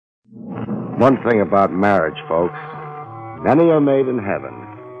One thing about marriage, folks. Many are made in heaven,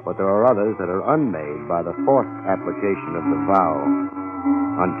 but there are others that are unmade by the fourth application of the vow,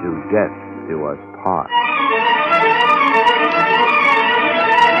 unto death do us part.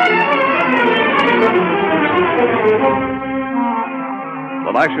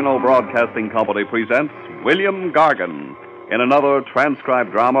 The National Broadcasting Company presents William Gargan in another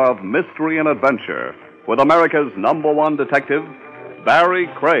transcribed drama of mystery and adventure with America's #1 detective, Barry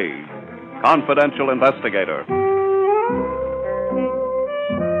Craig, confidential investigator.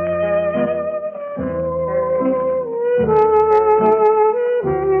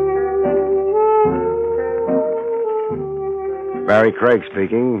 Barry Craig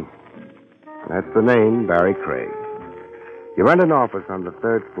speaking. That's the name, Barry Craig. You rent an office on the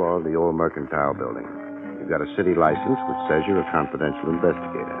 3rd floor of the old Mercantile building. You've got a city license which says you're a confidential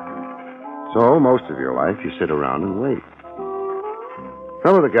investigator. So, most of your life, you sit around and wait.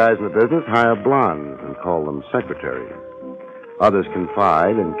 Some of the guys in the business hire blondes and call them secretaries. Others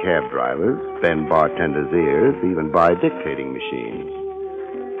confide in cab drivers, bend bartenders' ears, even buy dictating machines.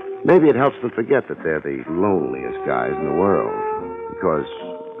 Maybe it helps them forget that they're the loneliest guys in the world, because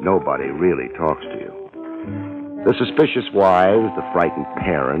nobody really talks to you. The suspicious wives, the frightened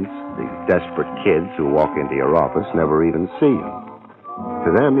parents, the desperate kids who walk into your office never even see you.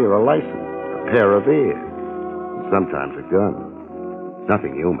 To them, you're a license, a pair of ears, and sometimes a gun.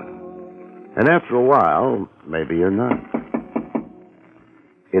 Nothing human. And after a while, maybe you're not.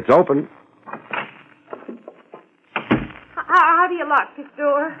 It's open. How do you lock this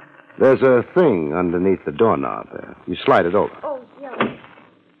door? There's a thing underneath the doorknob there. You slide it over. Oh, yeah.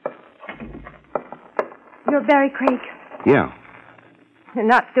 You're Barry Craig. Yeah. You're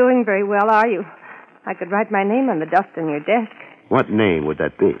not doing very well, are you? I could write my name on the dust on your desk. What name would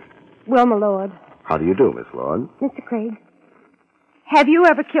that be? Wilma Lord. How do you do, Miss Lord? Mr. Craig, have you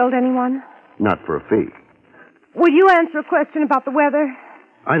ever killed anyone? Not for a fee. Will you answer a question about the weather?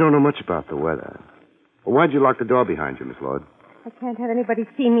 I don't know much about the weather. Well, why'd you lock the door behind you, Miss Lord? I can't have anybody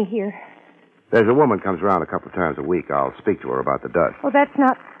see me here. There's a woman comes around a couple of times a week. I'll speak to her about the dust. Oh, that's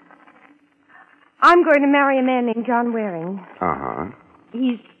not... I'm going to marry a man named John Waring. Uh-huh.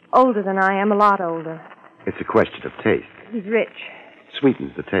 He's older than I am, a lot older. It's a question of taste. He's rich.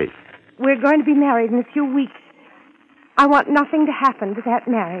 Sweetens the taste. We're going to be married in a few weeks. I want nothing to happen to that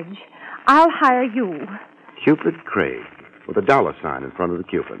marriage. I'll hire you. Cupid Craig, with a $sign in front of the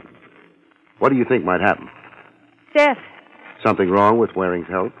Cupid. What do you think might happen? Death. Something wrong with Waring's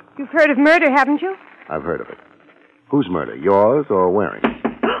health? You've heard of murder, haven't you? I've heard of it. Whose murder, yours or Waring's?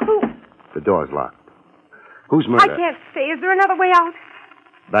 The door's locked. Whose murder? I can't say. Is there another way out?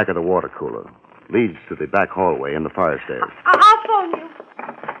 Back of the water cooler. Leads to the back hallway and the fire stairs. I'll phone you.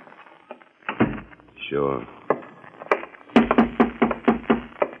 Sure.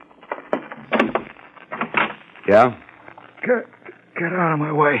 Yeah? Get out of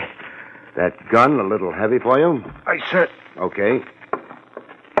my way. That gun a little heavy for you? I said... Okay.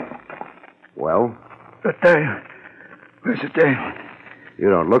 Well? The dame. Where's the dame? You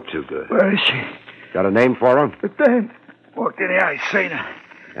don't look too good. Where is she? Got a name for her? The dame walked in here. I seen her.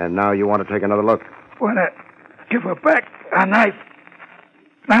 And now you want to take another look? Want to give her back a knife.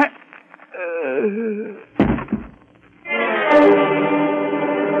 Knife?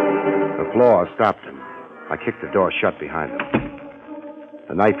 The floor stopped him. I kicked the door shut behind him.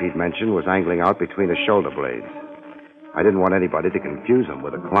 The knife he'd mentioned was angling out between his shoulder blades. I didn't want anybody to confuse him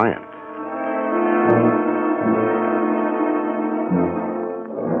with a client.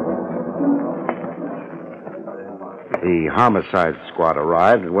 The homicide squad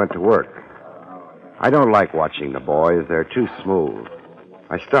arrived and went to work. I don't like watching the boys. They're too smooth.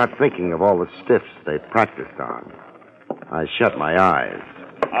 I start thinking of all the stiffs they've practiced on. I shut my eyes.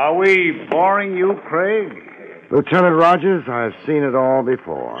 Are we boring you, Craig? Lieutenant Rogers, I've seen it all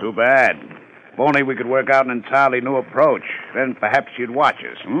before. Too bad. If only we could work out an entirely new approach. Then perhaps you'd watch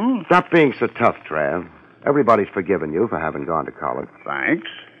us, Stop being so tough, Trav. Everybody's forgiven you for having gone to college. Thanks.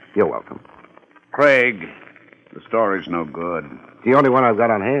 You're welcome. Craig, the story's no good. The only one I've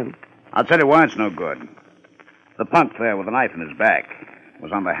got on hand. I'll tell you why it's no good. The punk there with the knife in his back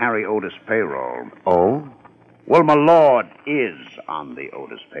was on the Harry Otis payroll. Oh? Wilma Lord is on the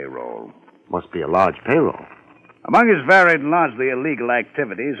Otis payroll. Must be a large payroll. Among his varied and largely illegal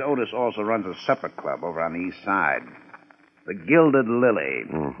activities, Otis also runs a supper club over on the east side. The Gilded Lily.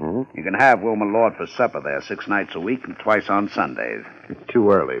 Mm-hmm. You can have Wilma Lord for supper there 6 nights a week and twice on Sundays. It's too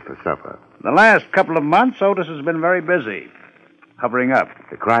early for supper. The last couple of months, Otis has been very busy. Covering up.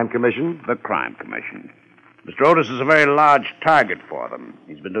 The Crime Commission? The Crime Commission. Mr. Otis is a very large target for them.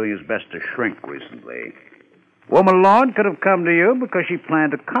 He's been doing his best to shrink recently. Wilma Lord could have come to you because she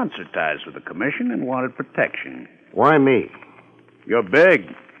planned to concertize with the commission and wanted protection. Why me? You're big.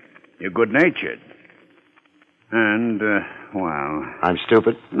 You're good-natured. And, well... I'm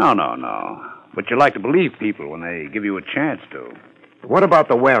stupid? No. But you like to believe people when they give you a chance to. What about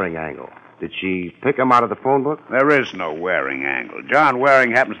the Waring angle? Did she pick him out of the phone book? There is no Waring angle. John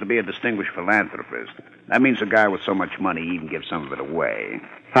Waring happens to be a distinguished philanthropist. That means a guy with so much money he can give some of it away.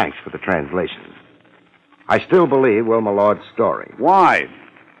 Thanks for the translation. I still believe Wilma Lord's story. Why?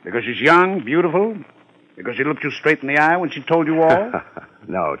 Because she's young, beautiful? Because she looked you straight in the eye when she told you all?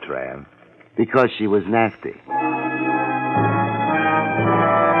 No, Trav. Because she was nasty.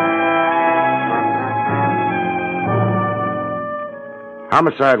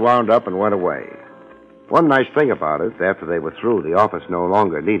 Homicide wound up and went away. One nice thing about it, after they were through, the office no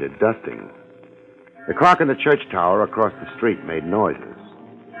longer needed dusting. The clock in the church tower across the street made noises.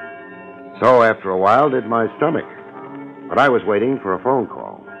 So, after a while, did my stomach. But I was waiting for a phone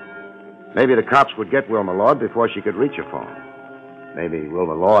call. Maybe the cops would get Wilma Lord before she could reach a phone. Maybe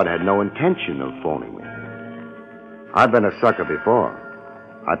Wilma Lord had no intention of phoning me. I've been a sucker before.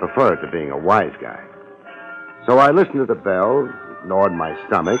 I prefer it to being a wise guy. So I listened to the bell, ignored my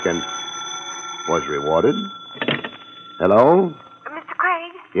stomach, and was rewarded. Hello? Mr.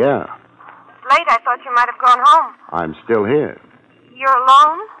 Craig? Yeah, It's late. I thought you might have gone home. I'm still here. You're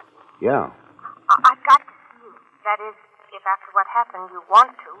alone? Yeah, I've got to see you. That is, if after what happened you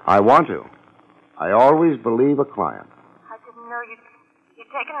want to. I want to. I always believe a client. I didn't know you'd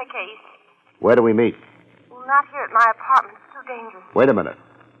taken the case. Where do we meet? Well, not here at my apartment. It's too dangerous. Wait a minute.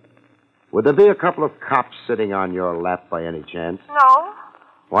 Would there be a couple of cops sitting on your lap by any chance? No.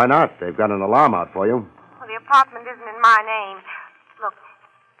 Why not? They've got an alarm out for you. Well, the apartment isn't in my name. Look,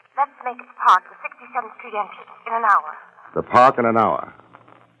 let's make it the park, the 67th Street entrance, in an hour. The park in an hour.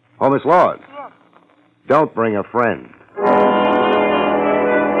 Oh, Miss Lord. Yes. Don't bring a friend.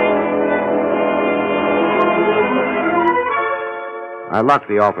 I locked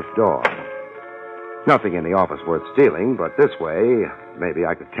the office door. Nothing in the office worth stealing, but this way, maybe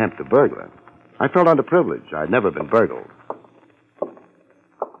I could tempt a burglar. I felt underprivileged. I'd never been burgled.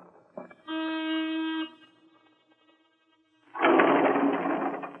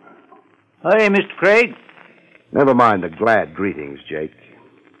 Hey, Mr. Craig. Never mind the glad greetings, Jake.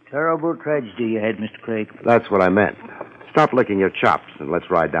 Terrible tragedy you had, Mr. Craig. That's what I meant. Stop licking your chops and let's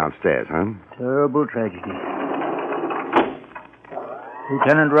ride downstairs, huh? Terrible tragedy.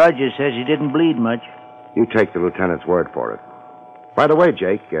 Lieutenant Rogers says he didn't bleed much. You take the lieutenant's word for it. By the way,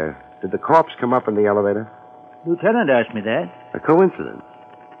 Jake, did the corpse come up in the elevator? Lieutenant asked me that. A coincidence.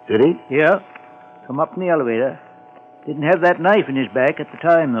 Did he? Yeah. Come up in the elevator. Didn't have that knife in his back at the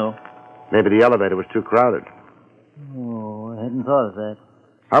time, though. Maybe the elevator was too crowded. Oh, I hadn't thought of that.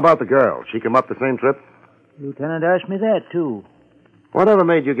 How about the girl? She come up the same trip? Lieutenant asked me that, too. Whatever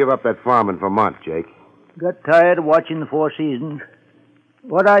made you give up that farm in Vermont, Jake? Got tired of watching the Four Seasons.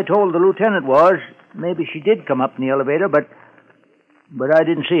 What I told the lieutenant was maybe she did come up in the elevator, but I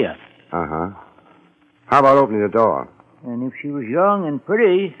didn't see her. Uh-huh. How about opening the door? And if she was young and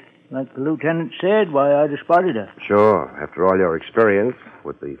pretty, like the lieutenant said, why, I'd have spotted her. Sure, after all your experience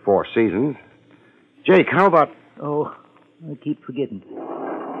with the Four Seasons. Jake, how about... Oh, I keep forgetting.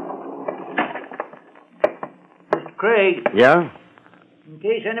 Mr. Craig, Yeah? in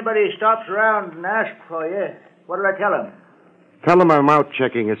case anybody stops around and asks for you, what'll I tell them? Tell him I'm out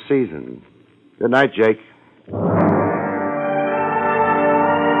checking a season. Good night, Jake.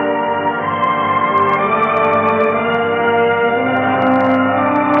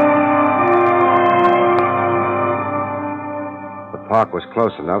 The park was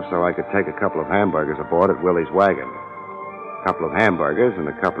close enough so I could take a couple of hamburgers aboard at Willie's wagon. A couple of hamburgers and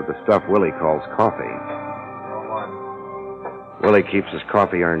a cup of the stuff Willie calls coffee. Willie keeps his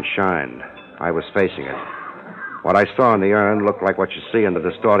coffee urn shined. I was facing it. What I saw in the urn looked like what you see in the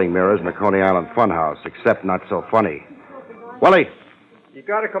distorting mirrors in the Coney Island Funhouse, except not so funny. Willie! You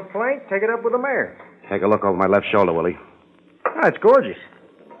got a complaint? Take it up with the mayor. Take a look over my left shoulder, Willie. Oh, it's gorgeous.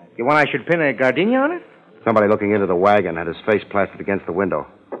 You want I should pin a gardenia on it? Somebody looking into the wagon had his face plastered against the window.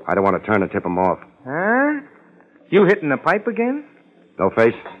 I don't want to turn and tip him off. Huh? You hitting the pipe again? No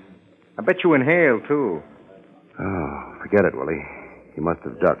face? I bet you inhaled, too. Oh, forget it, Willie. He must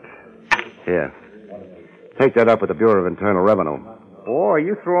have ducked. Here. Take that up with the Bureau of Internal Revenue. Boy,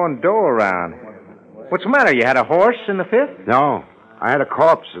 you throwing dough around. What's the matter? You had a horse in the fifth? No, I had a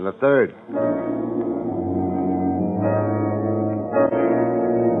corpse in the third.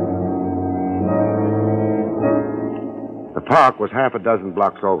 The park was half a dozen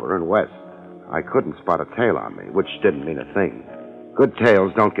blocks over and west. I couldn't spot a tail on me, which didn't mean a thing. Good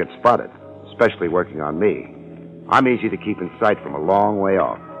tails don't get spotted, especially working on me. I'm easy to keep in sight from a long way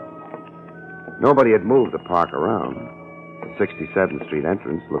off. Nobody had moved the park around. The 67th Street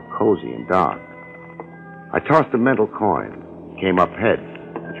entrance looked cozy and dark. I tossed a mental coin, came up heads,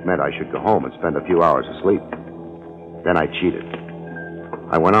 which meant I should go home and spend a few hours asleep. Then I cheated.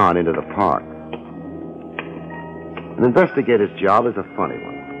 I went on into the park. An investigator's job is a funny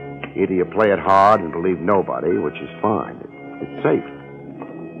one. Either you play it hard and believe nobody, which is fine. It's safe.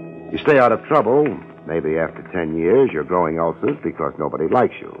 You stay out of trouble. Maybe after 10 years, you're growing ulcers because nobody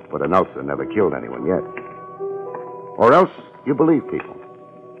likes you, but an ulcer never killed anyone yet. Or else you believe people.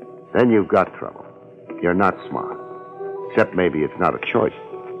 Then you've got trouble. You're not smart. Except maybe it's not a choice.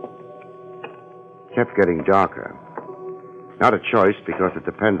 Kept getting darker. Not a choice because it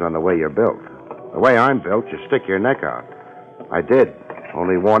depends on the way you're built. The way I'm built, you stick your neck out. I did.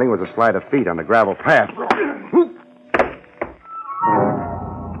 Only warning was a slide of feet on the gravel path.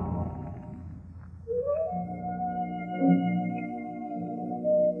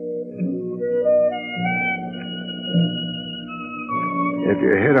 If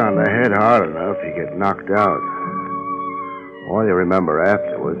you hit on the head hard enough, you get knocked out. All you remember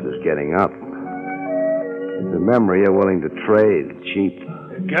afterwards is getting up. It's a memory you're willing to trade cheap.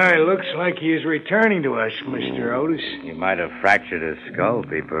 The guy looks like he is returning to us, Mr. Otis. He might have fractured his skull,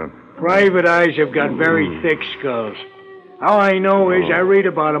 Peeper. Private eyes have got very thick skulls. All I know is I read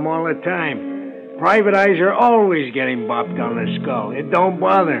about them all the time. Private eyes are always getting bopped on the skull. It don't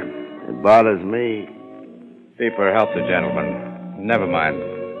bother him. It bothers me. Peeper, help the gentleman. Never mind.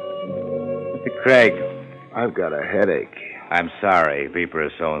 Mr. Craig. I've got a headache. I'm sorry Peeper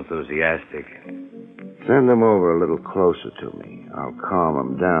is so enthusiastic. Send him over a little closer to me. I'll calm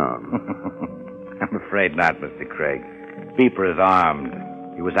him down. I'm afraid not, Mr. Craig. Peeper is armed.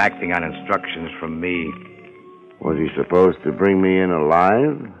 He was acting on instructions from me. Was he supposed to bring me in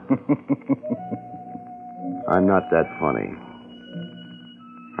alive? I'm not that funny.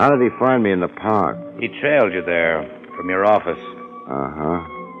 How did he find me in the park? He trailed you there from your office. Uh-huh.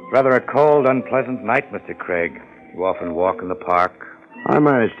 Rather a cold, unpleasant night, Mr. Craig. You often walk in the park. I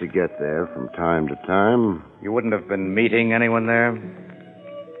managed to get there from time to time. You wouldn't have been meeting anyone there?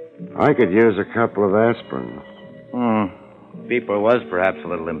 I could use a couple of aspirins. Peeper was perhaps a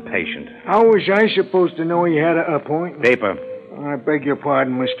little impatient. How was I supposed to know he had an appointment? Peeper. I beg your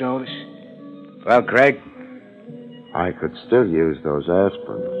pardon, Mr. Otis. Well, Craig? I could still use those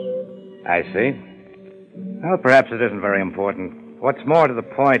aspirins. I see. Well, perhaps it isn't very important. What's more to the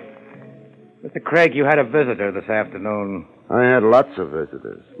point, Mr. Craig, you had a visitor this afternoon. I had lots of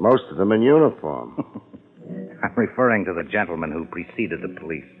visitors, most of them in uniform. I'm referring to the gentleman who preceded the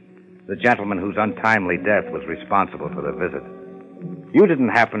police. The gentleman whose untimely death was responsible for the visit. You didn't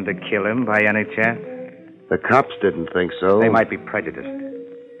happen to kill him by any chance? The cops didn't think so. They might be prejudiced.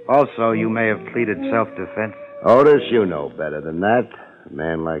 Also, you may have pleaded self-defense. Otis, you know better than that. A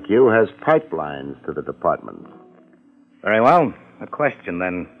man like you has pipelines to the department. Very well. A question,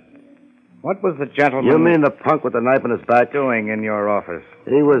 then. What was the gentleman... You mean the punk with the knife in his back? ...doing in your office?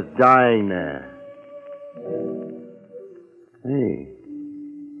 He was dying there. Hey,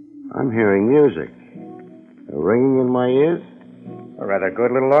 I'm hearing music. A ringing in my ears? A rather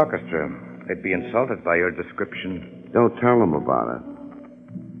good little orchestra. They'd be insulted by your description. Don't tell them about it.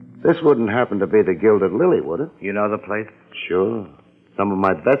 This wouldn't happen to be the Gilded Lily, would it? You know the place? Sure. Some of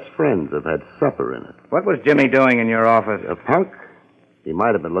my best friends have had supper in it. What was Jimmy doing in your office? A punk? He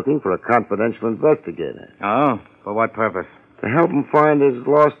might have been looking for a confidential investigator. Oh? For what purpose? To help him find his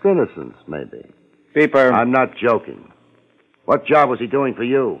lost innocence, maybe. Peeper. I'm not joking. What job was he doing for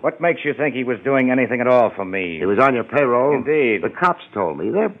you? What makes you think he was doing anything at all for me? He was on your payroll? Indeed. The cops told me.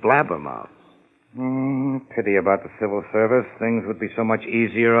 They're blabbermouths. Pity about the civil service. Things would be so much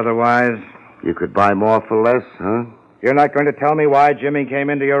easier otherwise. You could buy more for less, huh? You're not going to tell me why Jimmy came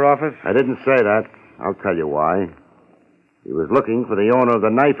into your office? I didn't say that. I'll tell you why. He was looking for the owner of the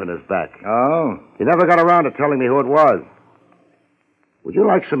knife in his back. Oh? He never got around to telling me who it was. Would you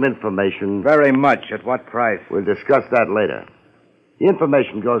like some information? Very much. At what price? We'll discuss that later. The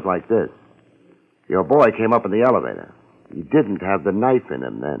information goes like this. Your boy came up in the elevator. He didn't have the knife in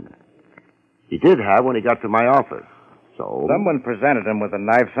him then. He did have when he got to my office. So... Someone presented him with a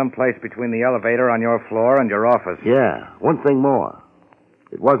knife someplace between the elevator on your floor and your office. Yeah. One thing more.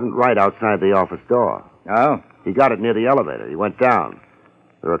 It wasn't right outside the office door. Oh? He got it near the elevator. He went down.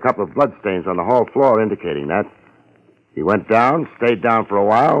 There were a couple of bloodstains on the hall floor indicating that. He went down, stayed down for a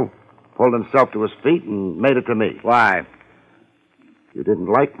while, pulled himself to his feet, and made it to me. Why? You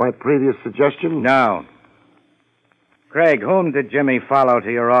didn't like my previous suggestion? No. Craig, whom did Jimmy follow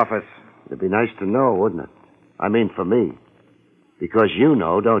to your office? It'd be nice to know, wouldn't it? I mean, for me. Because you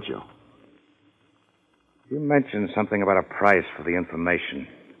know, don't you? You mentioned something about a price for the information.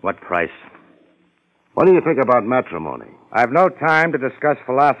 What price? What do you think about matrimony? I've no time to discuss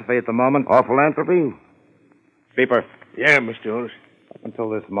philosophy at the moment. Or philanthropy? Beeper. Yeah, Mr. Otis. Up until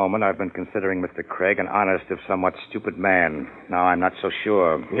this moment, I've been considering Mr. Craig an honest, if somewhat stupid man. Now I'm not so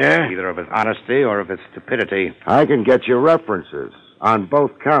sure. Yeah? Either of his honesty or of his stupidity. I can get you references on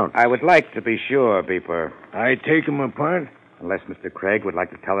both counts. I would like to be sure, Beeper. I take him apart? Unless Mr. Craig would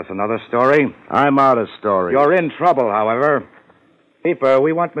like to tell us another story. I'm out of stories. You're in trouble, however. Beeper,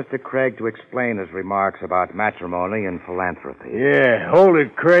 we want Mr. Craig to explain his remarks about matrimony and philanthropy. Yeah, hold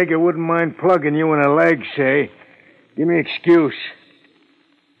it, Craig. I wouldn't mind plugging you in a leg, say. Give me an excuse.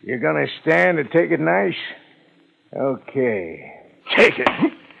 You're gonna stand and take it nice? Okay. Take it.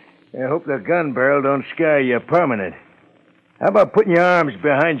 I hope the gun barrel don't scare you permanent. How about putting your arms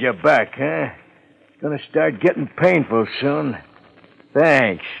behind your back, huh? Gonna start getting painful soon.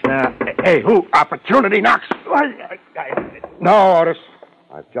 Thanks. Now, hey, who? Opportunity knocks. No, Otis.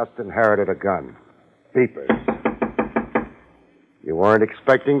 I've just inherited a gun. Beepers. You weren't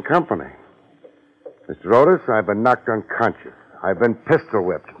expecting company. Mr. Otis, I've been knocked unconscious. I've been pistol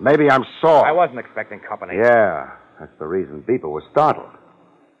whipped. Maybe I'm sore. I wasn't expecting company. Yeah, that's the reason Beeper was startled.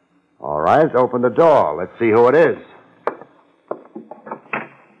 All right, open the door. Let's see who it is.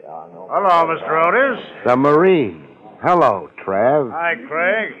 Hello, Mr. Otis. The Marine. Hello, Trav. Hi,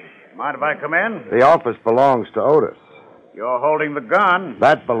 Craig. Mind if I come in? The office belongs to Otis. You're holding the gun.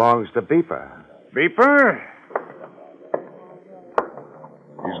 That belongs to Beeper. Beeper?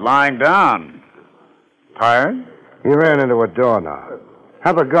 He's lying down. Tired? He ran into a doorknob.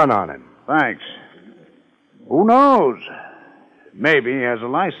 Have a gun on him. Thanks. Who knows? Maybe he has a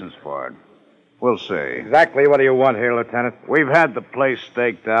license for it. We'll see. Exactly what do you want here, Lieutenant? We've had the place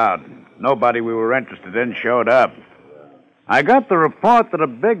staked out. Nobody we were interested in showed up. I got the report that a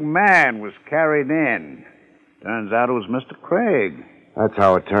big man was carried in. Turns out it was Mr. Craig. That's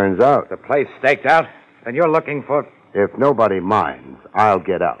how it turns out. The place staked out? Then you're looking for... If nobody minds, I'll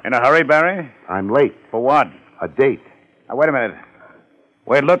get out. In a hurry, Barry? I'm late. For what? A date. Now, wait a minute.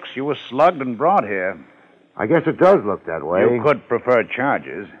 Way it looks, you were slugged and brought here. I guess it does look that way. You could prefer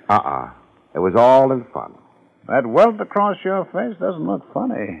charges. It was all in fun. That welt across your face doesn't look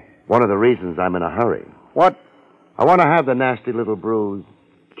funny. One of the reasons I'm in a hurry. What? I want to have the nasty little bruise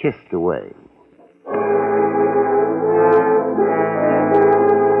kissed away.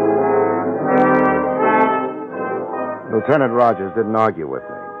 Lieutenant Rogers didn't argue with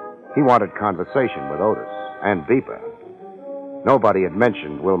me. He wanted conversation with Otis and Beeper. Nobody had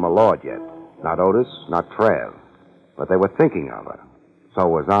mentioned Wilma Lord yet. Not Otis, not Trav. But they were thinking of her. So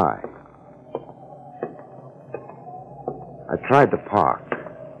was I. I tried the park.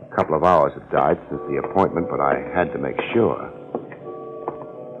 A couple of hours had died since the appointment, but I had to make sure.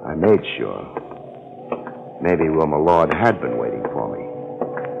 I made sure. Maybe Wilma Lord had been waiting for me.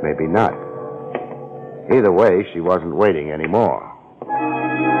 Maybe not. Either way, she wasn't waiting anymore.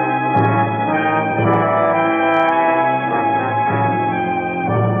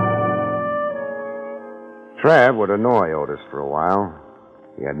 Trav would annoy Otis for a while.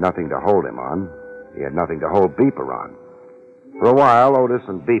 He had nothing to hold him on. He had nothing to hold Beeper on. For a while, Otis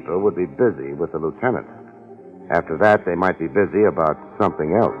and Beeper would be busy with the lieutenant. After that, they might be busy about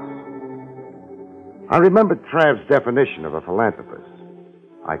something else. I remembered Trav's definition of a philanthropist.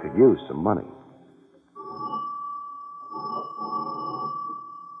 I could use some money.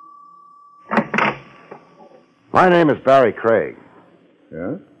 My name is Barry Craig.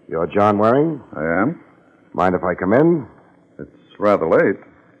 Yes, You're John Waring? I am. Mind if I come in? It's rather late.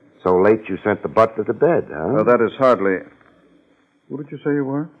 So late you sent the butler to bed, huh? Well, that is hardly... Who did you say you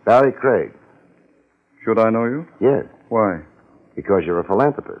were? Barry Craig. Should I know you? Yes, Why? because you're a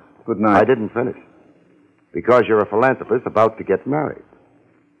philanthropist. Good night. I didn't finish. Because you're a philanthropist about to get married.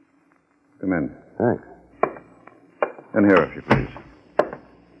 Come in. Thanks. In here, if you please.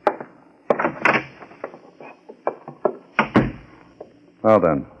 Now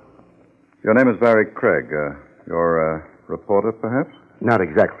then. Your name is Barry Craig. You're a reporter, perhaps? Not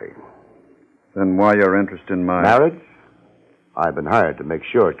exactly. Then why your interest in my... Marriage? I've been hired to make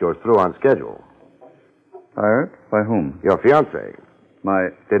sure it goes through on schedule. Hired? By whom? Your fiancée. My...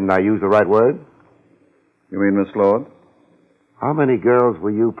 Didn't I use the right word? You mean Miss Lord? How many girls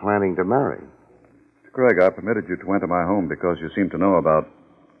were you planning to marry? Mr. Craig, I permitted you to enter my home because you seem to know about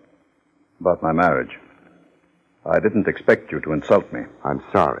my marriage. I didn't expect you to insult me. I'm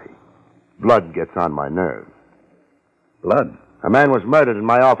sorry. Blood gets on my nerves. Blood? A man was murdered in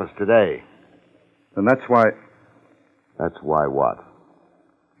my office today. And that's why... That's why what?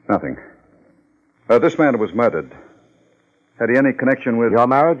 Nothing. This man who was murdered, had he any connection with... Your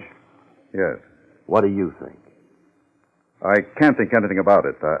marriage? Yes. What do you think? I can't think anything about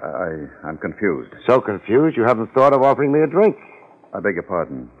it. I'm confused. So confused you haven't thought of offering me a drink? I beg your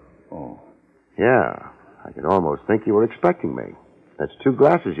pardon. Oh. Yeah, I can almost think you were expecting me. That's 2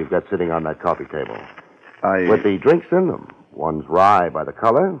 glasses you've got sitting on that coffee table. With the drinks in them. One's rye by the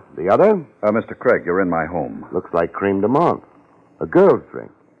color, the other... Mr. Craig, you're in my home. Looks like creme de menthe. A girl's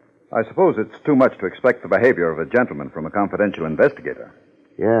drink. I suppose it's too much to expect the behavior of a gentleman from a confidential investigator.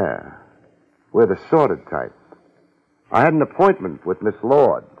 Yeah. We're the sordid type. I had an appointment with Miss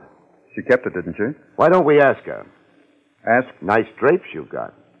Lord. She kept it, didn't she? Why don't we ask her? Ask? Nice drapes you've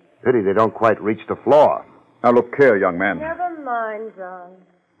got. Pity they don't quite reach the floor. Now, look here, young man. Never mind, John.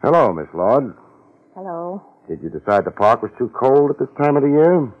 Hello, Miss Lord. Hello. Did you decide the park was too cold at this time of the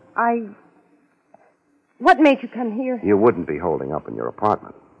year? What made you come here? You wouldn't be holding up in your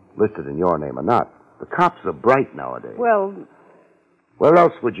apartment, listed in your name or not. The cops are bright nowadays. Well... Where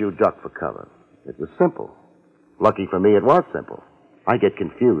else would you duck for cover? It was simple. Lucky for me, it was simple. I get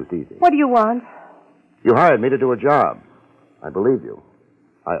confused easy. What do you want? You hired me to do a job. I believe you.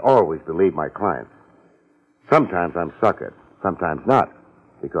 I always believe my clients. Sometimes I'm suckered, sometimes not.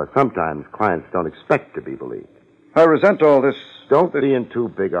 Because sometimes clients don't expect to be believed. I resent all this. Don't be in too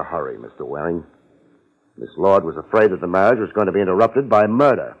big a hurry, Mr. Waring. Miss Lord was afraid that the marriage was going to be interrupted by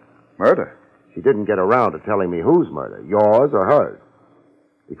murder. Murder? She didn't get around to telling me whose murder, yours or hers.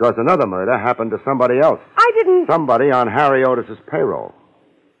 Because another murder happened to somebody else. I didn't... Somebody on Harry Otis's payroll.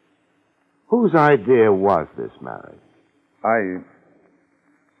 Whose idea was this marriage?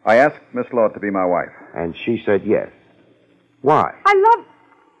 I asked Miss Lord to be my wife. And she said yes. Why? I love...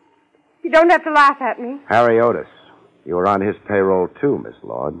 You don't have to laugh at me. Harry Otis. You were on his payroll, too, Miss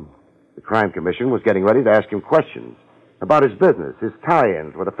Lord. The Crime Commission was getting ready to ask him questions about his business, his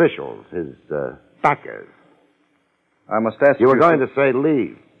tie-ins with officials, his backers. I must ask you... You were going to say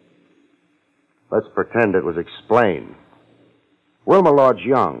leave. Let's pretend it was explained. Wilma Lord's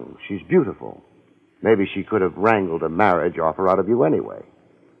young. She's beautiful. Maybe she could have wrangled a marriage offer out of you anyway.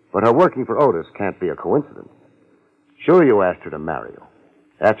 But her working for Otis can't be a coincidence. Sure you asked her to marry you.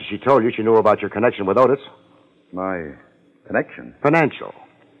 After she told you she knew about your connection with Otis. My connection? Financial.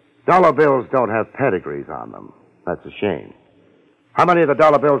 Dollar bills don't have pedigrees on them. That's a shame. How many of the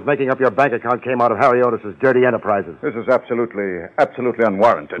dollar bills making up your bank account came out of Harry Otis's dirty enterprises? This is absolutely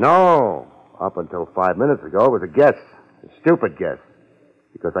unwarranted. No. Up until 5 minutes ago, it was a guess. A stupid guess.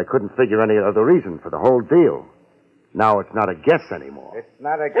 Because I couldn't figure any other reason for the whole deal. Now it's not a guess anymore. It's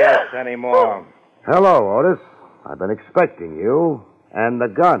not a guess anymore. Hello, Otis. I've been expecting you. And the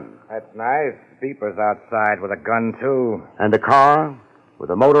gun. That's nice. Beeper's outside with a gun, too. And the car? With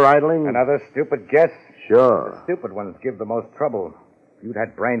the motor idling? Another stupid guess? Sure. The stupid ones give the most trouble. If you'd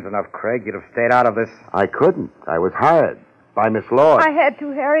had brains enough, Craig, you'd have stayed out of this. I couldn't. I was hired. By Miss Lord. I had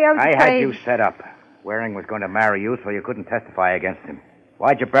to, Harry. I was I afraid. had you set up. Waring was going to marry you, so you couldn't testify against him.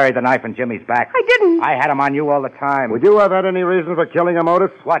 Why'd you bury the knife in Jimmy's back? I didn't. I had him on you all the time. Would you have had any reason for killing him,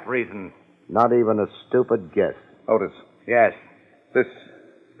 Otis? What reason? Not even a stupid guess. Otis, Yes.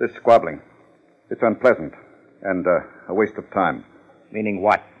 this squabbling, it's unpleasant and a waste of time. Meaning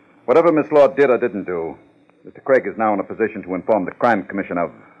what? Whatever Miss Lord did or didn't do, Mr. Craig is now in a position to inform the Crime Commission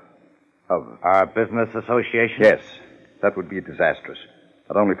of... Our business association? Yes, that would be disastrous.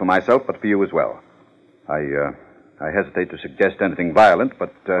 Not only for myself, but for you as well. I hesitate to suggest anything violent,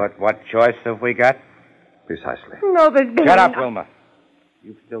 but... But what choice have we got? Precisely. No, there's been... Shut up, Wilma.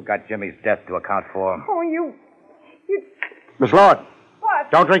 You've still got Jimmy's death to account for. Oh, you... Miss Lord.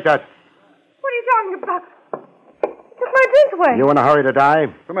 What? Don't drink that. What are you talking about? Took my drink away. You in a hurry to die?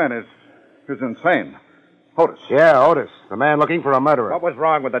 The man is insane. Otis. Yeah, Otis. The man looking for a murderer. What was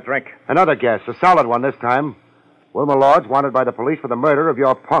wrong with the drink? Another guess. A solid one this time. Wilma Lord's wanted by the police for the murder of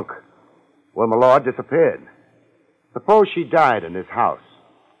your punk. Wilma Lord disappeared. Suppose she died in this house.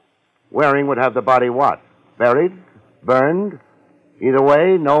 Waring would have the body what? Buried? Burned? Either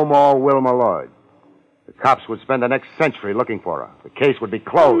way, no more Wilma Lord. The cops would spend the next century looking for her. The case would be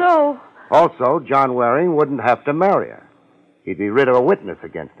closed. No. Also, John Waring wouldn't have to marry her. He'd be rid of a witness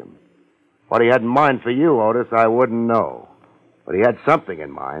against him. What he had in mind for you, Otis, I wouldn't know. But he had something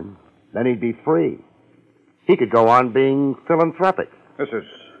in mind. Then he'd be free. He could go on being philanthropic.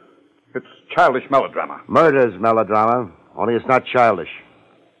 It's childish melodrama. Murder's melodrama, only it's not childish.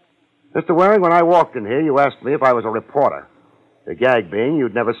 Mr. Waring, when I walked in here, you asked me if I was a reporter. The gag being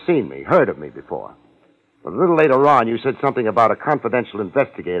you'd never seen me, heard of me before. But a little later on, you said something about a confidential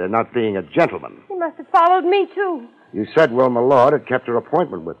investigator not being a gentleman. He must have followed me, too. You said Wilma Lord had kept her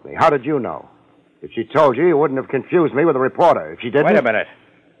appointment with me. How did you know? If she told you, you wouldn't have confused me with a reporter. If she didn't... Wait a minute.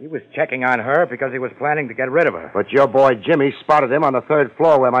 He was checking on her because he was planning to get rid of her. But your boy Jimmy spotted him on the 3rd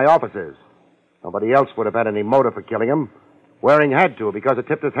floor where my office is. Nobody else would have had any motive for killing him. Waring had to because it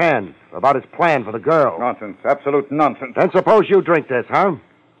tipped his hand about his plan for the girl. Nonsense. Absolute nonsense. Then suppose you drink this, huh?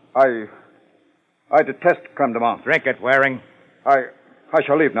 I detest creme de menthe. Drink it, Waring. I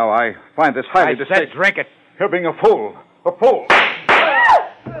shall leave now. I find this highly I said drink it. You're being a fool. A fool.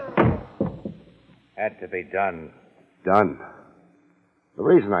 Had to be done. Done. The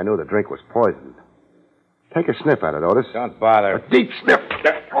reason I knew the drink was poisoned. Take a sniff at it, Otis. Don't bother. A deep sniff.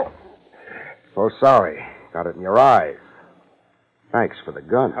 So sorry. Got it in your eyes. Thanks for the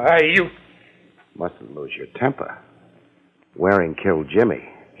gun. You... Mustn't lose your temper. Waring killed Jimmy.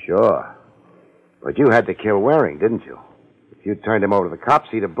 Sure. But you had to kill Waring, didn't you? If you turned him over to the cops,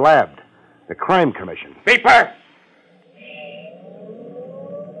 he'd have blabbed. The crime commission. Beeper!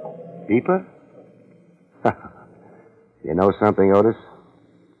 Beeper? You know something, Otis?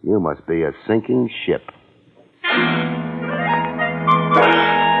 You must be a sinking ship.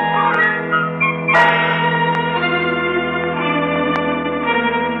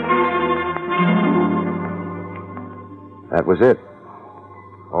 That was it.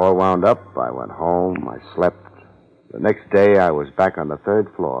 All wound up, I went home, I slept. The next day, I was back on the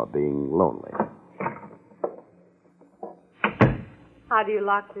third floor, being lonely. How do you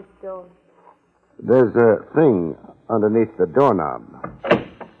lock this door? There's a thing underneath the doorknob.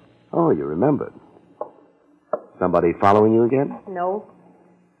 Oh, you remembered. Somebody following you again? No.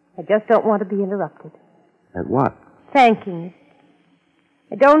 I just don't want to be interrupted. At what? Thanking you.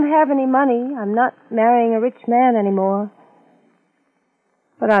 I don't have any money. I'm not marrying a rich man anymore.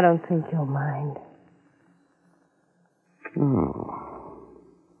 But I don't think you'll mind. Oh.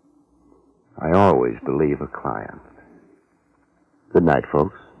 I always believe a client. Good night,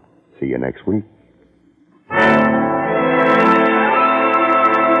 folks. See you next week.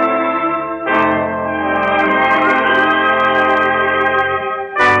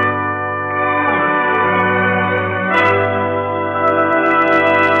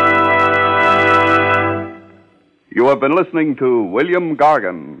 You have been listening to William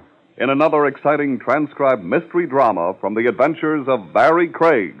Gargan in another exciting transcribed mystery drama from the adventures of Barry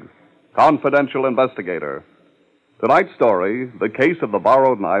Craig, confidential investigator. Tonight's story, The Case of the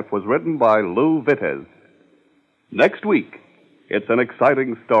Borrowed Knife, was written by Lou Vitez. Next week, it's an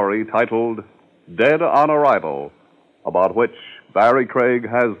exciting story titled Dead on Arrival, about which Barry Craig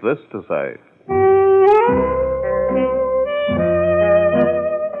has this to say.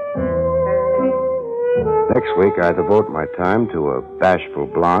 Next week, I devote my time to a bashful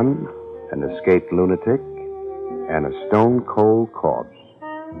blonde, an escaped lunatic, and a stone-cold corpse.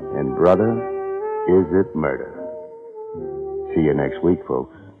 And, brother, is it murder? See you next week,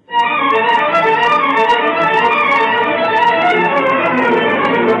 folks.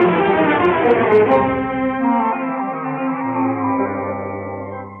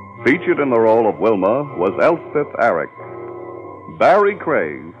 Featured in the role of Wilma was Elspeth Eric. Barry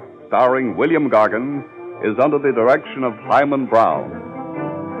Craig, starring William Gargan, is under the direction of Hyman Brown.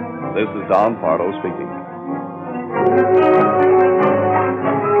 This is Don Pardo speaking.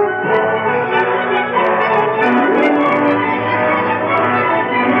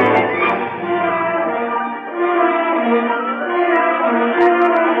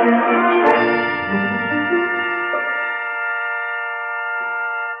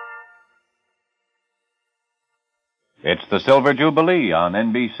 It's the Silver Jubilee on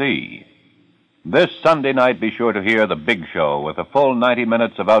NBC. This Sunday night, be sure to hear The Big Show with a full 90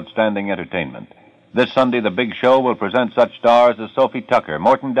 minutes of outstanding entertainment. This Sunday, The Big Show will present such stars as Sophie Tucker,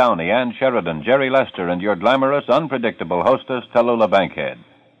 Morton Downey, Ann Sheridan, Jerry Lester, and your glamorous, unpredictable hostess, Tallulah Bankhead.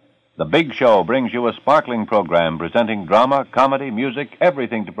 The Big Show brings you a sparkling program presenting drama, comedy, music,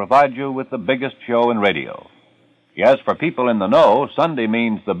 everything to provide you with the biggest show in radio. Yes, for people in the know, Sunday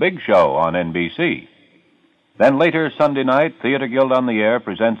means The Big Show on NBC. Then later Sunday night, Theater Guild on the Air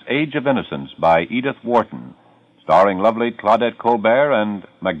presents Age of Innocence by Edith Wharton, starring lovely Claudette Colbert and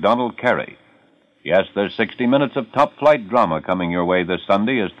MacDonald Carey. Yes, there's 60 minutes of top-flight drama coming your way this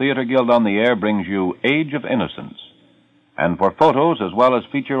Sunday as Theater Guild on the Air brings you Age of Innocence. And for photos as well as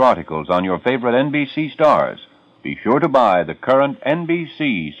feature articles on your favorite NBC stars, be sure to buy the current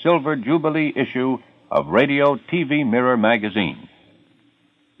NBC Silver Jubilee issue of Radio TV Mirror magazine.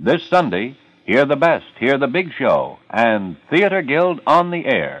 This Sunday, hear the best, hear The Big Show, and Theater Guild on the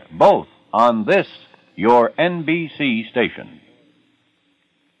Air, both on this, your NBC station.